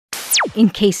in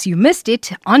case you missed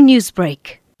it on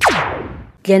Newsbreak.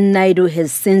 Glen Naidoo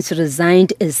has since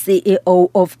resigned as CEO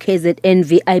of KZN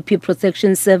VIP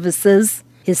Protection Services.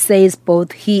 He says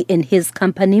both he and his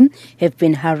company have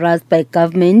been harassed by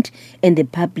government and the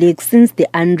public since the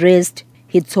unrest.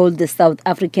 He told the South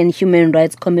African Human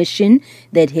Rights Commission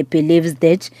that he believes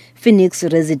that Phoenix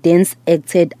residents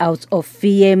acted out of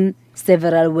fear.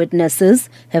 Several witnesses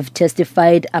have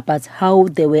testified about how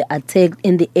they were attacked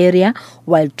in the area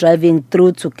while driving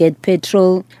through to get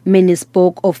petrol. Many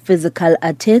spoke of physical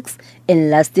attacks and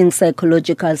lasting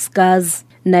psychological scars.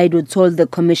 Naidoo told the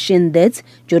commission that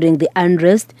during the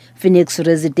unrest, Phoenix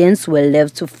residents were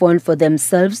left to fend for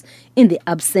themselves in the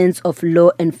absence of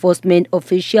law enforcement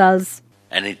officials.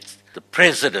 And the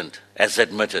president has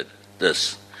admitted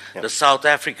this. Yep. The South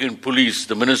African police,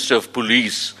 the Minister of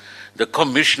Police, the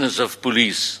commissioners of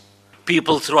police,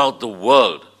 people throughout the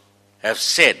world have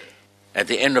said at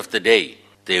the end of the day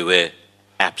they were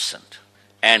absent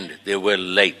and they were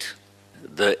late.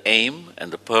 The aim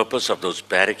and the purpose of those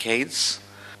barricades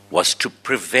was to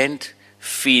prevent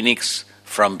Phoenix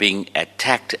from being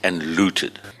attacked and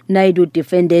looted. Naidoo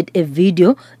defended a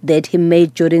video that he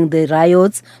made during the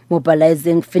riots,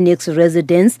 mobilizing Phoenix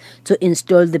residents to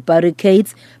install the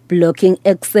barricades, blocking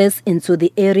access into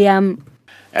the area.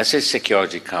 As a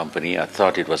security company, I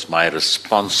thought it was my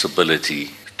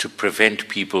responsibility to prevent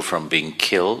people from being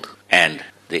killed and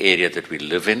the area that we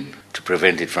live in, to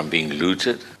prevent it from being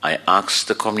looted. I asked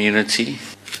the community,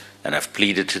 and I've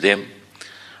pleaded to them.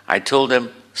 I told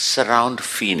them, surround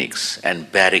Phoenix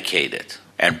and barricade it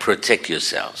and protect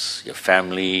yourselves, your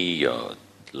family, your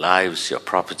lives, your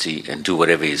property, and do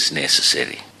whatever is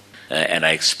necessary. And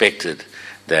I expected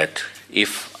that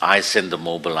if I send the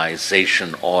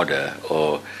mobilization order,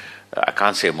 or I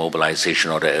can't say a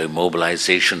mobilization order, a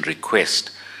mobilization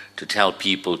request to tell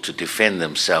people to defend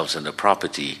themselves and their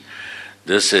property,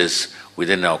 this is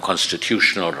within our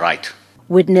constitutional right.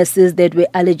 Witnesses that were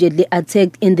allegedly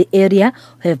attacked in the area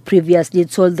have previously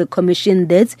told the commission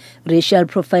that racial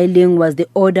profiling was the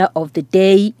order of the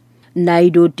day.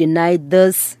 Naidoo denied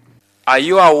this. Are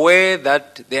you aware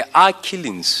that there are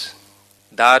killings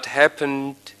that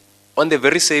happened on the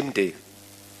very same day?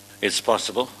 It's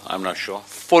possible. I'm not sure.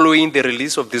 Following the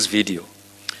release of this video?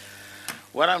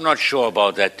 Well, I'm not sure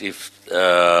about that if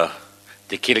the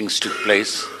killings took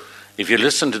place. If you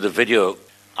listen to the video,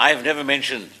 I've never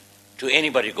mentioned to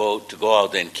anybody to go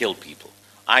out there and kill people.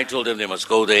 I told them they must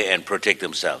go there and protect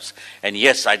themselves. And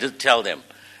yes, I did tell them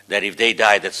that if they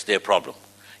die, that's their problem.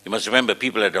 You must remember,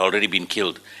 people had already been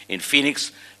killed. In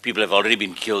Phoenix, people have already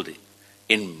been killed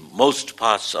in most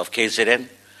parts of KZN.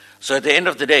 So at the end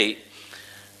of the day,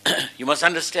 you must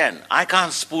understand, I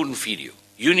can't spoon feed you.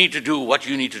 You need to do what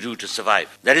you need to do to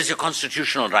survive. That is your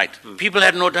constitutional right. People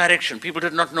had no direction. People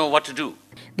did not know what to do.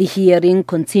 The hearing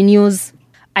continues.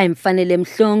 I'm Fanele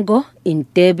Mhlongo in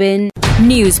Durban.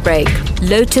 Newsbreak,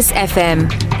 Lotus FM,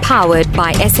 powered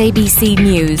by SABC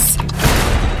News.